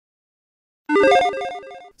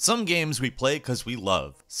Some games we play because we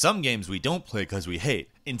love. Some games we don't play because we hate.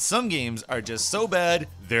 And some games are just so bad,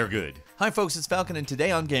 they're good. Hi folks, it's Falcon, and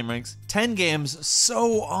today on gameranx, 10 games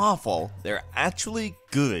so awful, they're actually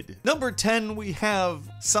good. Number 10, we have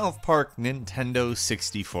South Park Nintendo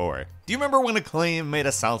 64. Do you remember when Acclaim made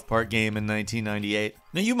a South Park game in 1998?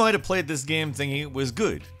 Now you might have played this game thinking it was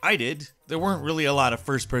good. I did. There weren't really a lot of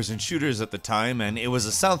first-person shooters at the time, and it was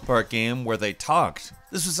a South Park game where they talked.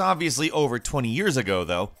 This was obviously over 20 years ago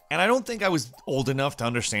though, and I don't think I was old enough to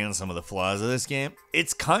understand some of the flaws of this game.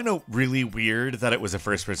 It's kind of really weird that it was a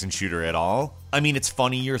first-person shooter at all. I mean, it's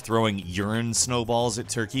funny you're throwing urine snowballs at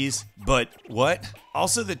turkeys, but what?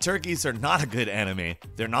 Also, the turkeys are not a good enemy.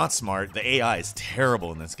 They're not smart. The AI is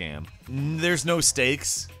terrible in this game. There's no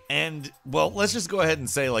stakes. And, well, let's just go ahead and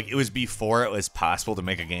say, like, it was before it was possible to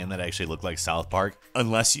make a game that actually looked like South Park,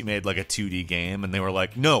 unless you made, like, a 2D game, and they were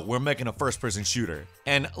like, no, we're making a first-person shooter.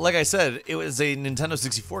 And, like I said, it was a Nintendo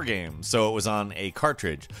 64 game, so it was on a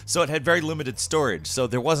cartridge, so it had very limited storage, so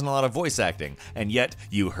there wasn't a lot of voice acting, and yet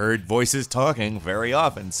you heard voices talking very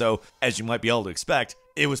often, so, as you might be able to expect,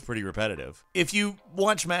 it was pretty repetitive. If you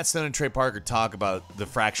watch Matt Stone and Trey Parker talk about the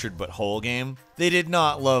Fractured But Whole game, they did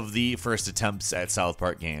not love the first attempts at South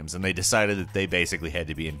Park games, and they decided that they basically had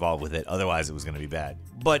to be involved with it, otherwise it was going to be bad.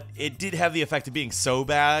 But it did have the effect of being so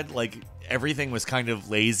bad, like, everything was kind of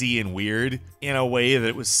lazy and weird in a way that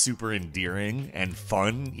it was super endearing and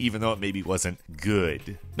fun, even though it maybe wasn't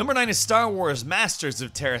good. Number 9 is Star Wars Masters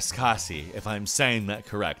of Terrascasi, if I'm saying that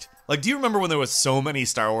correct. Like, do you remember when there was so many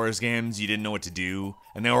Star Wars games you didn't know what to do?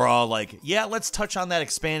 And they were all like, yeah, let's touch on that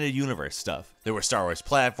expanded universe stuff. There were Star Wars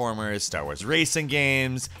platformers, Star Wars racing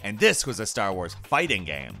games, and this was a Star Wars fighting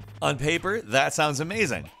game. On paper, that sounds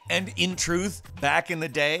amazing. And in truth, back in the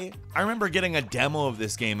day, I remember getting a demo of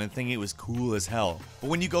this game and thinking it was cool as hell. But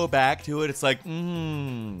when you go back to it, it's like,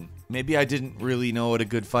 maybe I didn't really know what a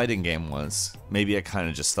good fighting game was. Maybe I kind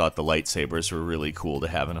of just thought the lightsabers were really cool to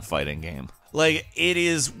have in a fighting game. Like, it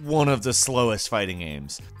is one of the slowest fighting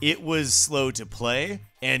games. It was slow to play,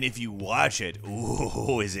 and if you watch it,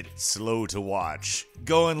 ooh, is it slow to watch.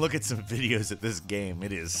 Go and look at some videos of this game.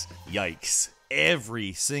 It is yikes.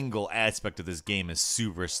 Every single aspect of this game is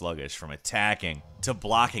super sluggish, from attacking to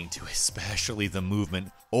blocking to especially the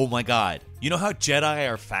movement. Oh my god. You know how Jedi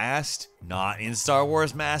are fast? Not in Star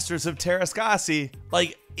Wars Masters of Terrascasi.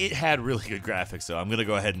 Like, it had really good graphics, so I'm gonna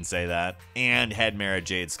go ahead and say that, and had Mara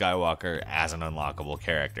Jade Skywalker as an unlockable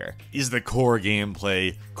character. Is the core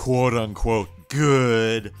gameplay quote-unquote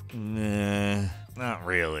good? Nah, not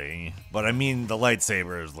really. But I mean, the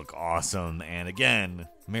lightsabers look awesome, and again,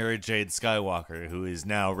 Mara Jade Skywalker, who is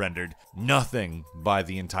now rendered nothing by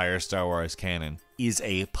the entire Star Wars canon, is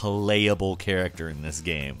a playable character in this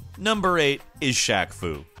game. Number 8 is Shaq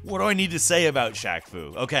Fu. What do I need to say about Shaq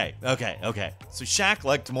Fu? Okay. So Shaq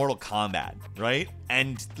liked Mortal Kombat, right?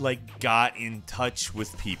 And, like, got in touch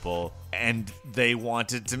with people, and they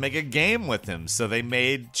wanted to make a game with him, so they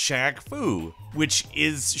made Shaq Fu, which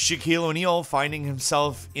is Shaquille O'Neal finding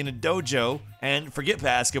himself in a dojo, and forget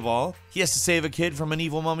basketball, he has to save a kid from an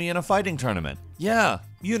evil mummy in a fighting tournament. Yeah,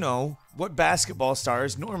 you know, what basketball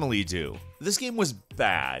stars normally do. This game was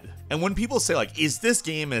bad. And when people say, like, is this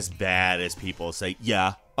game as bad as people say?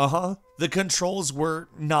 Yeah, the controls were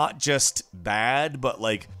not just bad, but,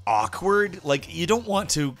 like, awkward. Like, you don't want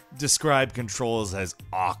to describe controls as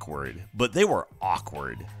awkward, but they were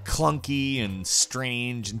awkward. Clunky and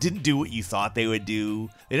strange, and didn't do what you thought they would do.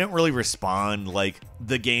 They didn't really respond like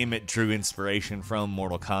the game it drew inspiration from,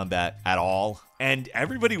 Mortal Kombat, at all. And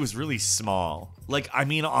everybody was really small. Like, I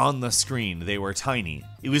mean, on the screen, they were tiny.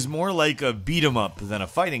 It was more like a beat-em-up than a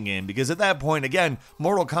fighting game, because at that point, again,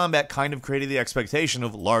 Mortal Kombat kind of created the expectation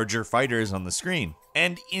of larger fighters on the screen.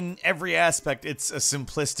 And in every aspect, it's a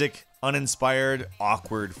simplistic, uninspired,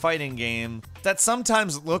 awkward fighting game that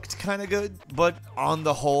sometimes looked kind of good, but on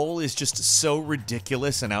the whole is just so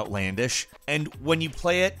ridiculous and outlandish. And when you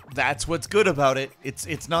play it, that's what's good about it.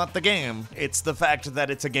 It's not the game, it's the fact that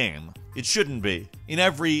it's a game. It shouldn't be. In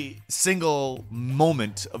every single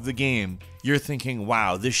moment of the game, you're thinking,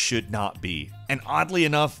 wow, this should not be. And oddly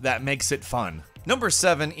enough, that makes it fun. Number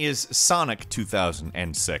 7 is Sonic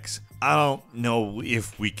 2006. I don't know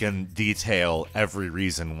if we can detail every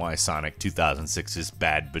reason why Sonic 2006 is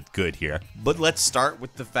bad but good here, but let's start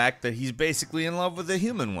with the fact that he's basically in love with a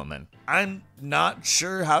human woman. I'm not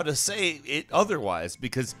sure how to say it otherwise,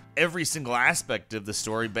 because every single aspect of the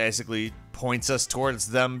story basically points us towards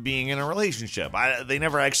them being in a relationship. They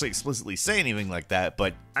never actually explicitly say anything like that,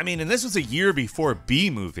 but I mean, and this was a year before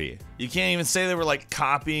B-Movie. You can't even say they were like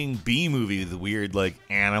copying B-Movie, the weird like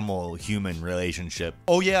animal-human relationship.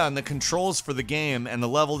 Oh yeah, and the controls for the game and the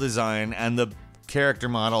level design and the character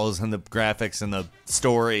models and the graphics and the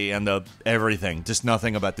story and the everything. Just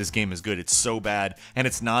nothing about this game is good. It's so bad, and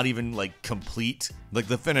it's not even like complete. Like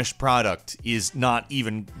the finished product is not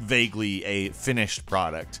even vaguely a finished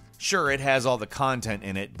product. Sure, it has all the content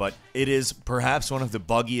in it, but it is perhaps one of the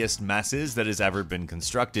buggiest messes that has ever been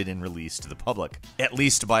constructed and released to the public. At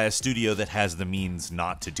least by a studio that has the means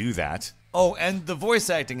not to do that. Oh, and the voice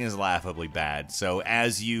acting is laughably bad, so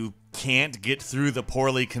as you can't get through the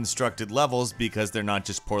poorly constructed levels because they're not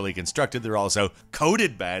just poorly constructed, they're also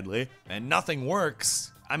coded badly, and nothing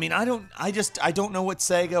works. I mean, I don't know what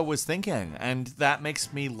Sega was thinking, and that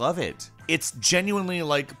makes me love it. It's genuinely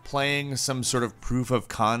like playing some sort of proof of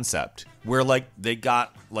concept where like they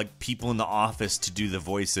got like people in the office to do the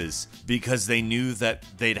voices because they knew that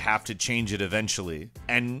they'd have to change it eventually.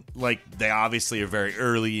 And like they obviously are very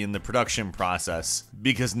early in the production process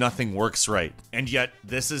because nothing works right. And yet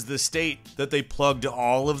this is the state that they plugged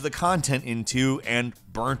all of the content into and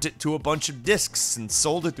burnt it to a bunch of discs and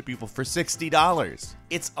sold it to people for $60.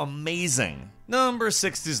 It's amazing. Number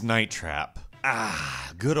 6 is Night Trap.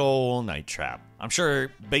 Ah, good old Night Trap. I'm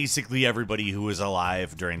sure basically everybody who was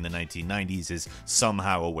alive during the 1990s is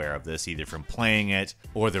somehow aware of this, either from playing it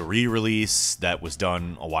or the re-release that was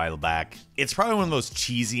done a while back. It's probably one of the most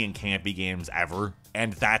cheesy and campy games ever,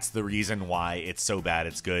 and that's the reason why it's so bad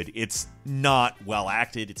it's good. It's not well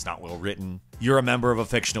acted, it's not well written. You're a member of a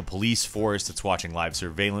fictional police force that's watching live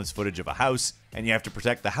surveillance footage of a house, and you have to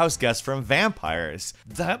protect the house guests from vampires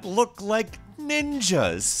that look like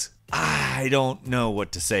ninjas. I don't know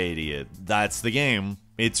what to say to you. That's the game.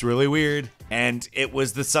 It's really weird. And it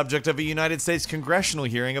was the subject of a United States congressional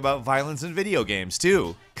hearing about violence in video games,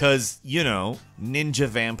 too. Cause, you know, ninja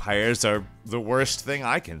vampires are the worst thing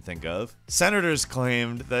I can think of. Senators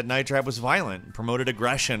claimed that Night Trap was violent, promoted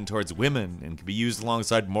aggression towards women, and could be used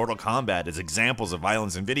alongside Mortal Kombat as examples of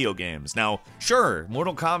violence in video games. Now, sure,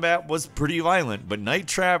 Mortal Kombat was pretty violent, but Night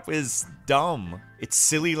Trap is dumb. It's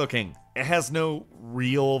silly looking. It has no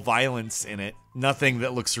real violence in it. Nothing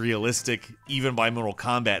that looks realistic, even by Mortal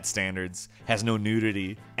Kombat standards, has no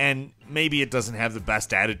nudity. And maybe it doesn't have the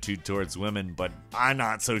best attitude towards women, but I'm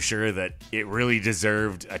not so sure that it really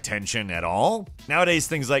deserved attention at all. Nowadays,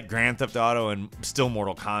 things like Grand Theft Auto and still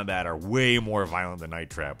Mortal Kombat are way more violent than Night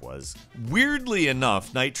Trap was. Weirdly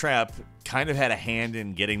enough, Night Trap kind of had a hand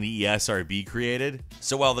in getting the ESRB created.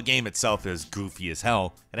 So while the game itself is goofy as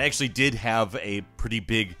hell, it actually did have a pretty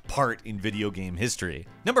big part in video game history.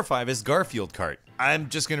 Number 5 is Garfield Kart. I'm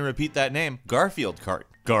just going to repeat that name, Garfield Kart.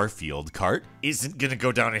 Garfield Kart isn't going to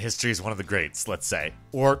go down in history as one of the greats, let's say.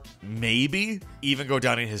 Or maybe even go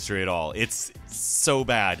down in history at all. It's so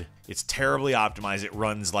bad. It's terribly optimized. It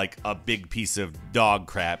runs like a big piece of dog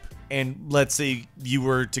crap. And let's say you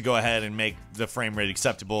were to go ahead and make the frame rate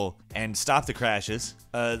acceptable and stop the crashes.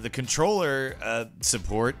 The controller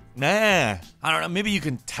support, I don't know, maybe you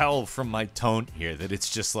can tell from my tone here that it's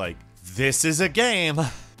just like, this is a game.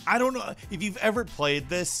 I don't know, if you've ever played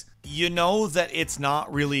this, you know that it's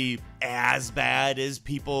not really as bad as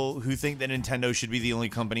people who think that Nintendo should be the only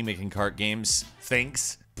company making kart games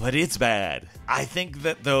thinks, but it's bad. I think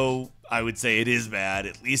that though I would say it is bad,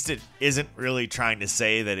 at least it isn't really trying to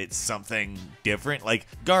say that it's something different. Like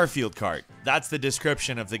Garfield Kart, that's the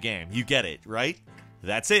description of the game. You get it, right?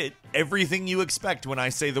 That's it. Everything you expect when I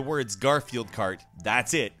say the words Garfield Kart,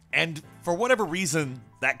 that's it. And for whatever reason,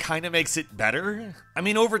 that kind of makes it better. I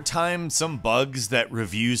mean, over time, some bugs that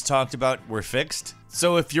reviews talked about were fixed.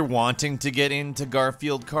 So if you're wanting to get into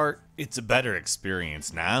Garfield Kart, it's a better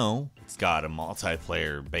experience now. It's got a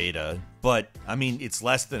multiplayer beta, but I mean, it's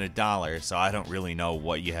less than $1, so I don't really know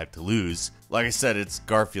what you have to lose. Like I said, it's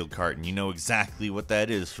Garfield Kart, and you know exactly what that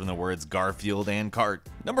is from the words Garfield and Kart.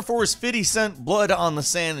 Number 4 is 50 Cent, Blood on the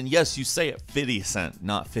Sand, and yes, you say it 50 Cent,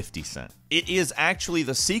 not 50 Cent. It is actually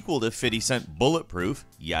the sequel to 50 Cent Bulletproof.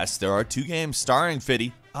 Yes, there are 2 games starring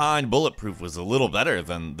 50. And Bulletproof was a little better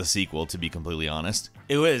than the sequel, to be completely honest.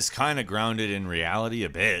 It was kind of grounded in reality a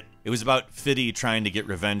bit. It was about 50 trying to get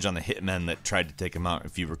revenge on the hitmen that tried to take him out.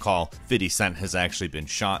 If you recall, 50 Cent has actually been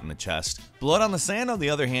shot in the chest. Blood on the Sand, on the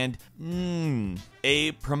other hand,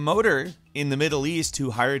 a promoter in the Middle East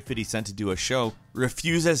who hired 50 Cent to do a show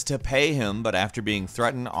refuses to pay him, but after being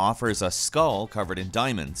threatened, offers a skull covered in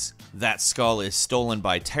diamonds. That skull is stolen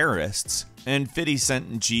by terrorists, and 50 Cent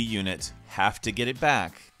and G-Unit have to get it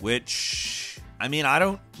back, which, I mean, I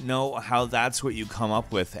don't know how that's what you come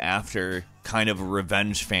up with after kind of a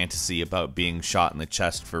revenge fantasy about being shot in the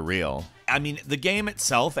chest for real. I mean, the game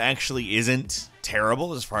itself actually isn't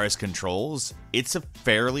terrible as far as controls. It's a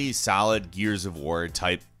fairly solid Gears of War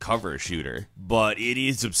type cover shooter, but it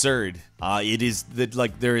is absurd. It is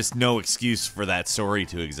like there is no excuse for that story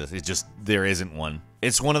to exist. It's just there isn't one.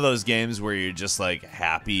 It's one of those games where you're just like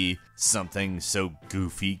happy something so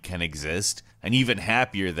goofy can exist, and even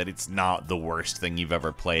happier that it's not the worst thing you've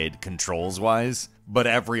ever played controls wise, but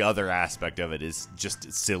every other aspect of it is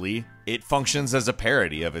just silly. It functions as a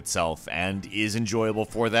parody of itself and is enjoyable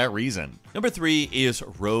for that reason. Number 3 is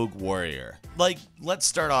Rogue Warrior. Like, let's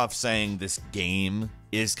start off saying this game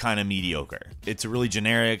is kind of mediocre. It's a really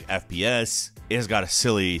generic FPS, it has got a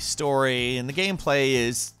silly story, and the gameplay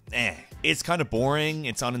is It's kind of boring,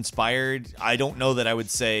 it's uninspired. I don't know that I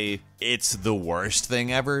would say it's the worst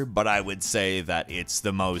thing ever, but I would say that it's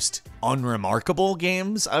the most unremarkable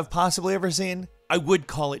games I've possibly ever seen. I would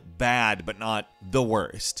call it bad, but not the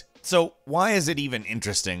worst. So why is it even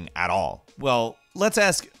interesting at all? Well, let's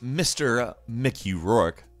ask Mr. Mickey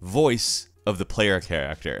Rourke, voice of the player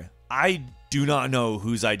character. I do not know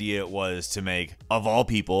whose idea it was to make, of all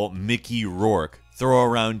people, Mickey Rourke throw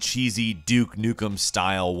around cheesy Duke Nukem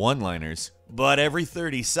style one-liners, but every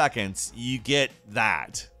 30 seconds you get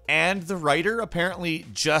that. And the writer apparently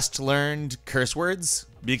just learned curse words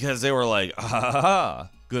because they were like,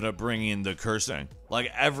 gonna bring in the cursing.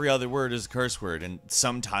 Like every other word is a curse word, and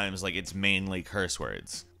sometimes like it's mainly curse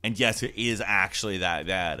words. And yes, it is actually that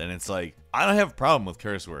bad, and it's like, I don't have a problem with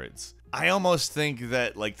curse words. I almost think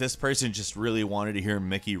that like this person just really wanted to hear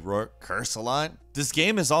Mickey Rourke curse a lot. This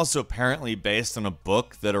game is also apparently based on a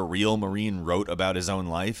book that a real Marine wrote about his own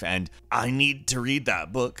life, and I need to read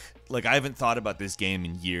that book. Like, I haven't thought about this game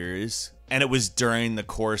in years, and it was during the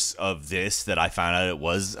course of this that I found out it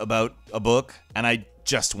was about a book, and I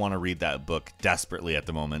just want to read that book desperately at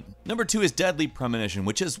the moment. Number 2 is Deadly Premonition,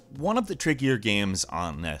 which is one of the trickier games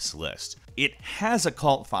on this list. It has a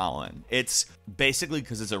cult following. It's basically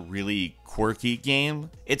because it's a really quirky game.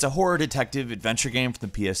 It's a horror detective adventure game from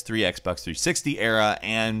the PS3, Xbox 360 era,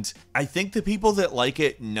 and I think the people that like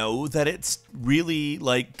it know that it's really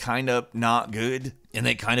like kind of not good, and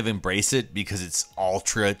they kind of embrace it because it's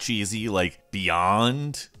ultra cheesy, like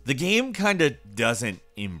beyond. The game kind of doesn't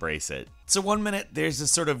embrace it. So one minute there's this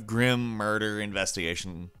sort of grim murder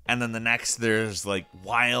investigation, and then the next there's like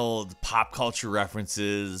wild pop culture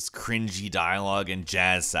references, cringy dialogue, and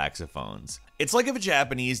jazz saxophones. It's like if a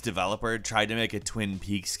Japanese developer tried to make a Twin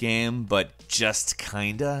Peaks game, but just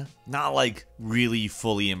kinda. Not like really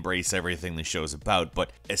fully embrace everything the show's about,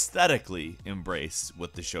 but aesthetically embrace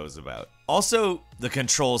what the show's about. Also, the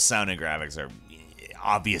controls, sound, and graphics are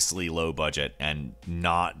obviously low budget and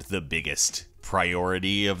not the biggest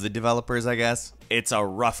priority of the developers, I guess. It's a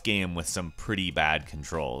rough game with some pretty bad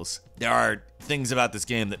controls. There are things about this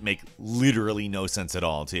game that make literally no sense at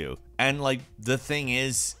all, too. And like, the thing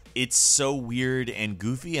is, it's so weird and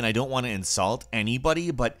goofy, and I don't want to insult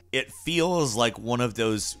anybody, but it feels like one of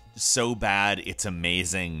those so bad it's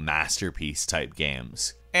amazing masterpiece type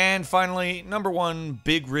games. And finally, number 1,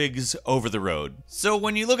 Big Rigs Over the Road. So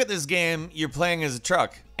when you look at this game, you're playing as a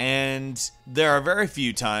truck, and there are very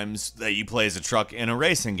few times that you play as a truck in a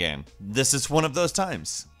racing game. This is one of those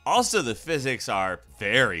times. Also, the physics are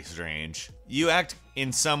very strange. You act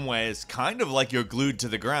in some ways kind of like you're glued to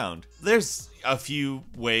the ground. There's a few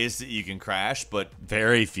ways that you can crash, but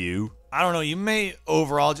very few. I don't know, you may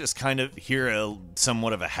overall just kind of hear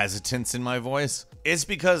somewhat of a hesitance in my voice. It's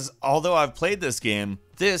because although I've played this game,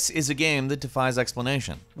 this is a game that defies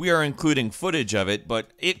explanation. We are including footage of it,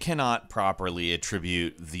 but it cannot properly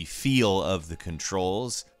attribute the feel of the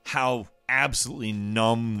controls, how absolutely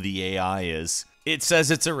numb the AI is. It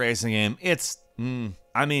says it's a racing game.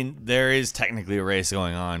 I mean, there is technically a race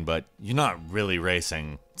going on, but you're not really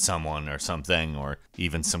racing someone or something, or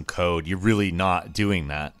even some code. You're really not doing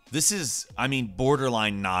that. This is, I mean,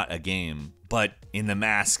 borderline not a game, but in the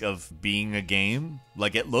mask of being a game,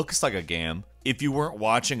 like it looks like a game. If you weren't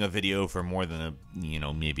watching a video for more than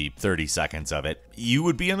maybe 30 seconds of it, you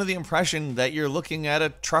would be under the impression that you're looking at a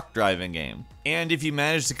truck driving game. And if you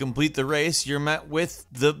manage to complete the race, you're met with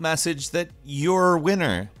the message that you're a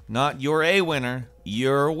winner, not you're a winner,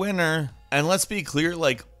 you're a winner. And let's be clear,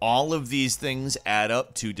 like, all of these things add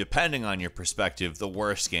up to, depending on your perspective, the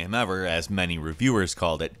worst game ever, as many reviewers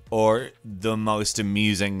called it, or the most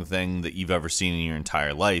amusing thing that you've ever seen in your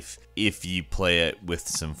entire life if you play it with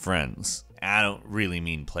some friends. I don't really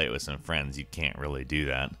mean play it with some friends. You can't really do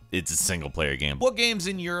that. It's a single player game. What games,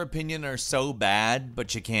 in your opinion, are so bad,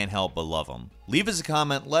 but you can't help but love them? Leave us a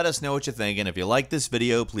comment, let us know what you think, and if you like this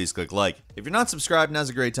video, please click like. If you're not subscribed, now's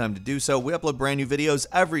a great time to do so. We upload brand new videos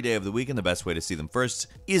every day of the week, and the best way to see them first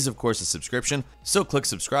is, of course, a subscription. So click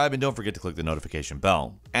subscribe, and don't forget to click the notification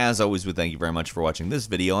bell. As always, we thank you very much for watching this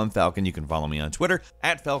video. I'm Falcon. You can follow me on Twitter,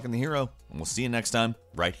 @FalconTheHero, and we'll see you next time,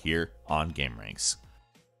 right here on gameranx.